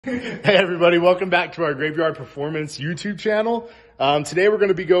Hey everybody, welcome back to our Graveyard Performance YouTube channel. Today we're going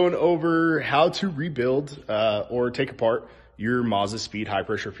to be going over how to rebuild or take apart your Mazdaspeed high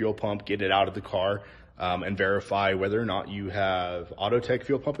pressure fuel pump, get it out of the car, and verify whether or not you have Autotech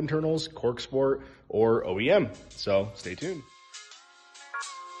fuel pump internals, Cork Sport, or OEM. So stay tuned.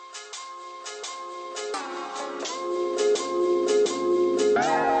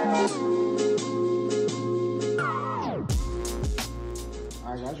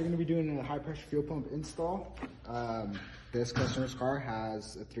 Alright guys, we're going to be doing a high pressure fuel pump install. This customer's car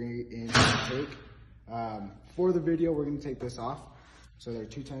has a 3-inch intake. For the video, we're going to take this off. So there are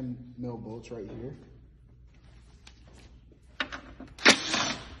two 10mm bolts right here.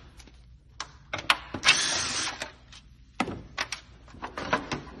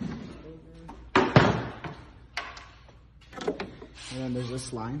 And then there's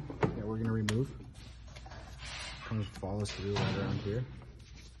this line that we're going to remove. Kind of follows through right around here.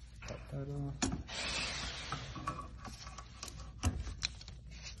 Cut that off.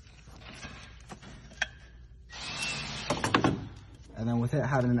 And then with it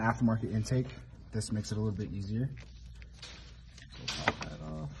having an aftermarket intake, this makes it a little bit easier. So pop that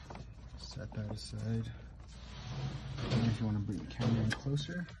off, set that aside. And if you want to bring the camera in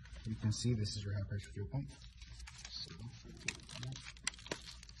closer, you can see this is your high pressure fuel pump. So,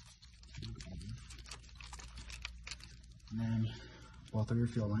 and then both of your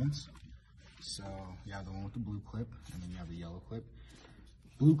fuel lines. So you have the one with the blue clip, and then you have the yellow clip.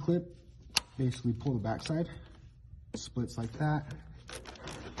 Blue clip, basically pull the backside, splits like that,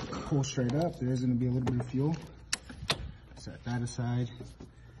 pull straight up. There is going to be a little bit of fuel. Set that aside.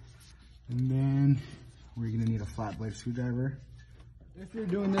 And then we're going to need a flat blade screwdriver. If you're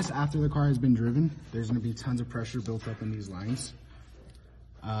doing this after the car has been driven, there's going to be tons of pressure built up in these lines.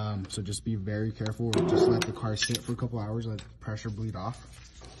 So just be very careful, or just let the car sit for a couple hours, let the pressure bleed off.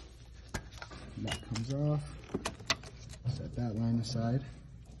 And that comes off. Set that line aside.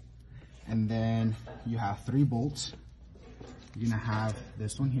 And then you have 3 bolts. You're gonna have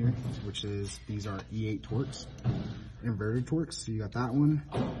this one here, which is, these are E8 Torx, inverted Torx. So you got that one,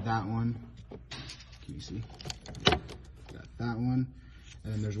 can you see? Got that one,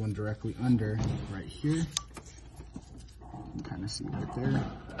 and then there's one directly under right here. You can kind of see it right there.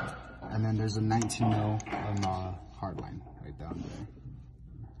 And then there's a 19mm on the hard line right down there.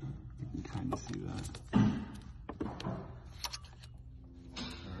 You can kind of see that.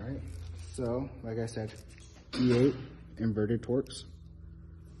 All right, so like I said, E8 inverted Torx.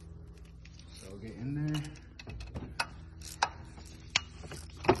 So I'll get in there,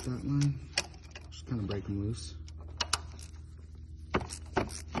 pop that one, just kind of break them loose. And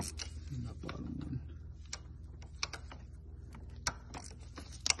that bottom one.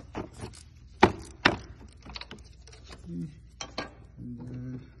 And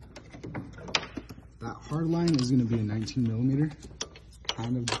then that hard line is going to be a 19mm,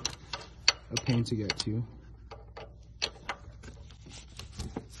 kind of a pain to get to.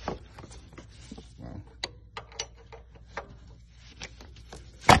 Wow.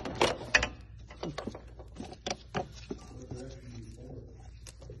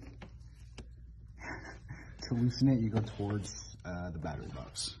 To loosen it, you go towards the battery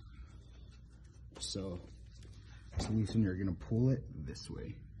box. So to loosen, you're gonna pull it this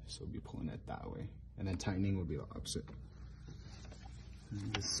way. So be pulling it that way. And then tightening will be the opposite.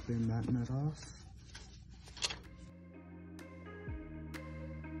 And just spin that nut off.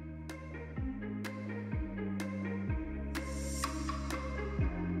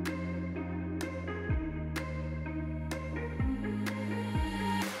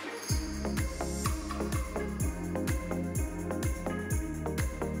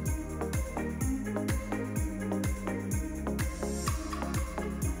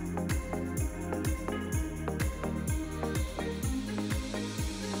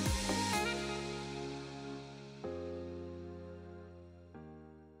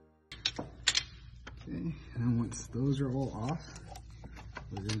 And then once those are all off,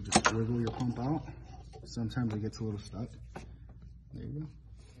 we're going to just wiggle your pump out. Sometimes it gets a little stuck. There you go.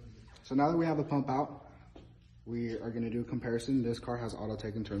 So now that we have the pump out, we are going to do a comparison. This car has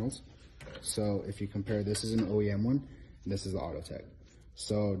Autotech internals. So if you compare, this is an OEM one, and this is the Autotech.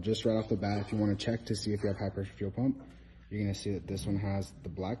 So just right off the bat, if you want to check to see if you have high pressure fuel pump, you're going to see that this one has the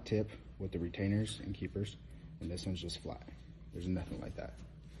black tip with the retainers and keepers, and this one's just flat. There's nothing like that.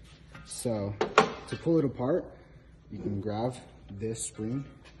 So to pull it apart, you can grab this spring,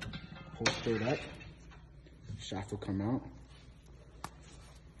 pull straight up, shaft will come out,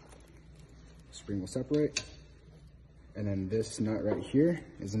 spring will separate, and then this nut right here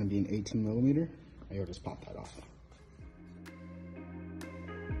is going to be an 18mm, and you'll just pop that off.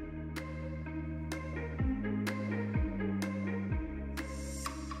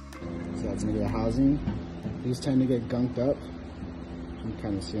 that's gonna be the housing. These tend to get gunked up. You can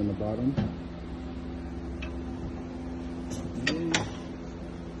kind of see on the bottom.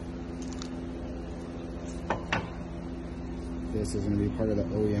 This is gonna be part of the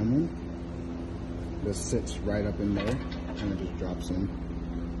OEM one. This sits right up in there and it just drops in.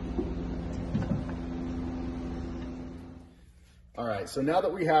 All right, so now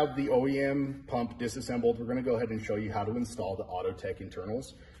that we have the OEM pump disassembled, we're gonna go ahead and show you how to install the Autotech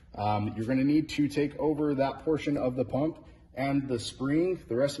internals. You're gonna need to take over that portion of the pump and the spring.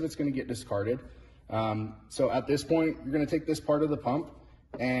 The rest of it's gonna get discarded. So at this point, you're gonna take this part of the pump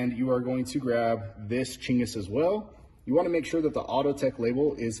and you are going to grab this chingus as well. You wanna make sure that the Autotech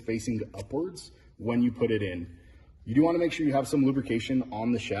label is facing upwards when you put it in. You do want to make sure you have some lubrication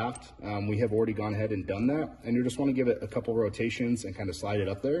on the shaft. We have already gone ahead and done that, and you just want to give it a couple rotations and kind of slide it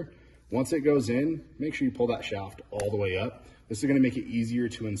up there. Once it goes in, make sure you pull that shaft all the way up. This is going to make it easier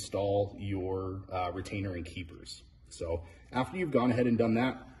to install your retainer and keepers. So after you've gone ahead and done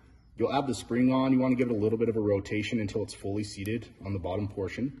that, you'll add the spring on. You want to give it a little bit of a rotation until it's fully seated on the bottom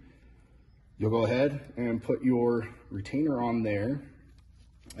portion. You'll go ahead and put your retainer on there.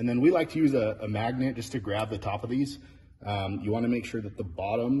 And then we like to use a magnet just to grab the top of these. You want to make sure that the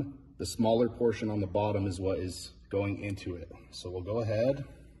bottom, the smaller portion on the bottom is what is going into it. So we'll go ahead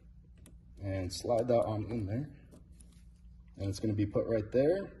and slide that on in there. And it's going to be put right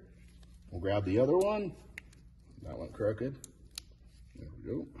there. We'll grab the other one. That went crooked. There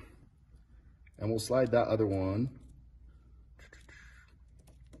we go. And we'll slide that other one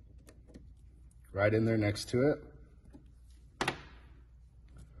right in there next to it.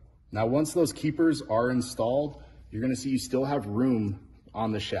 Now, once those keepers are installed, you're gonna see you still have room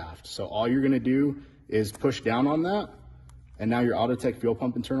on the shaft. So all you're gonna do is push down on that, and now your Autotech fuel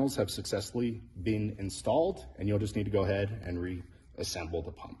pump internals have successfully been installed, and you'll just need to go ahead and reassemble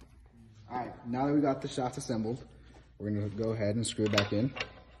the pump. All right, now that we got the shaft assembled, we're gonna go ahead and screw it back in.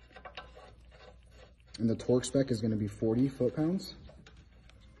 And the torque spec is gonna be 40 foot-pounds.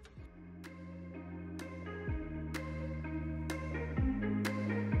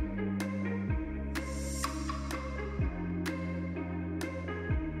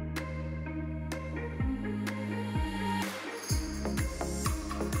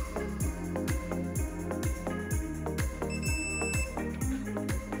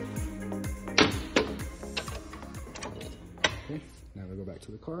 Now we'll go back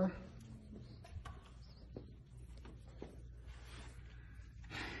to the car.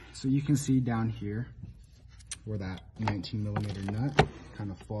 So you can see down here where that 19mm nut kind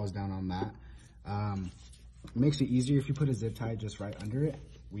of falls down on that. It makes it easier if you put a zip tie just right under it.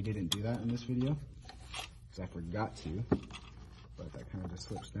 We didn't do that in this video because I forgot to, but that kind of just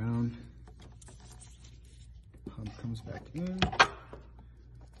slips down. Pump comes back in.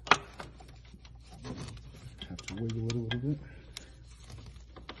 Have to wiggle it a little bit.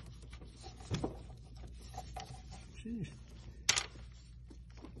 Jeez.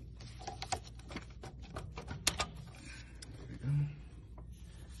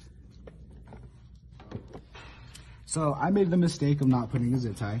 So I made the mistake of not putting a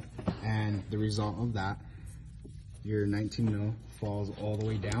zip tie, and the result of that, your 19mm falls all the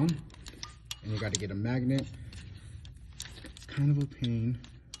way down, and you got to get a magnet. It's kind of a pain.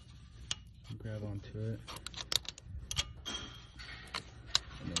 Grab onto it,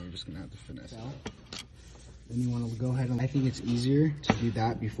 and then you're just gonna have to finesse out. Then you want to go ahead and I think it's easier to do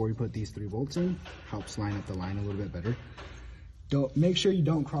that before you put these 3 bolts in. Helps line up the line a little bit better. Don't make sure you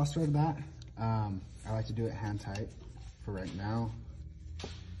don't cross thread that. I like to do it hand tight for right now,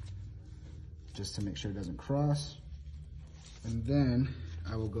 just to make sure it doesn't cross. And then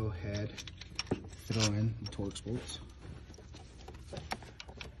I will go ahead throw in the Torx bolts.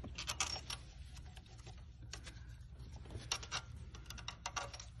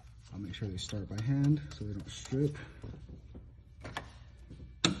 I'll make sure they start by hand so they don't strip.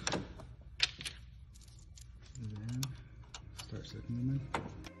 And then start slipping them in.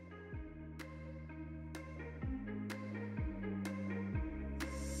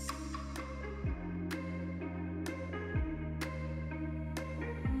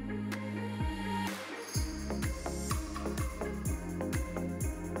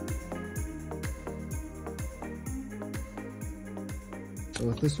 So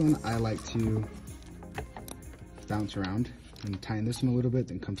with this one, I like to bounce around and tighten this one a little bit,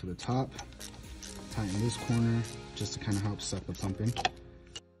 then come to the top, tighten this corner, just to kind of help suck the pump in.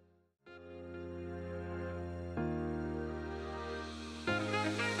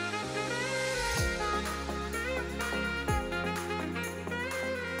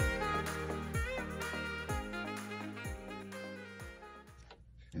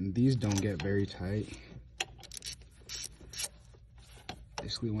 And And these don't get very tight.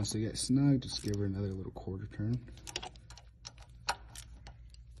 Basically, once they get snug, just give her another little quarter turn.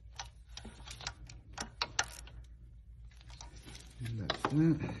 And that's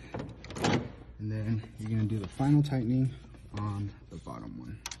that. And then you're gonna do the final tightening on the bottom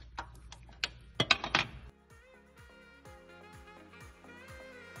one.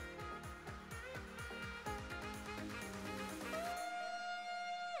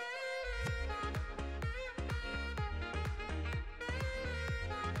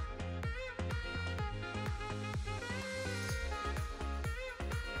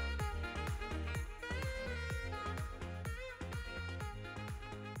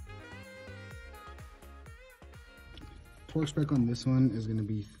 Torque spec on this one is going to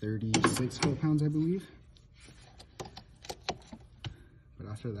be 36 foot-pounds, I believe. But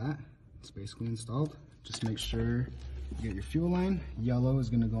after that, it's basically installed. Just make sure you get your fuel line. Yellow is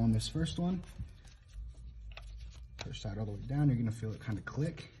going to go on this first one. Push that all the way down. You're going to feel it kind of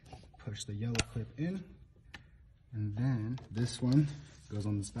click. Push the yellow clip in. And then this one goes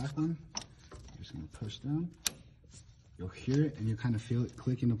on this back one. You're just going to push down. You'll hear it and you kind of feel it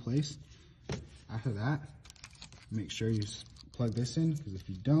click into place. After that, make sure you plug this in, because if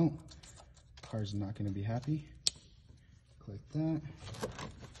you don't, the car's not going to be happy. Click that.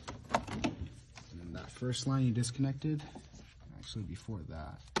 And then that first line you disconnected, actually before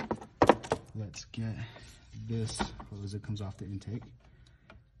that, let's get this hose that comes off the intake.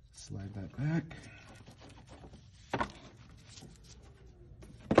 Slide that back.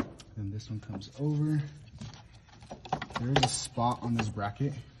 Then this one comes over. There is a spot on this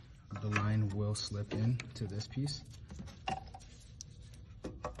bracket. The line will slip in to this piece. Shove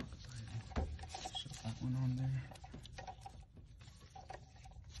that one on there.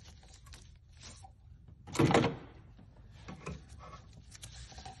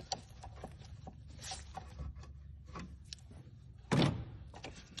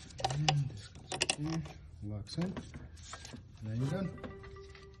 And this goes right there, locks in, and then you're done.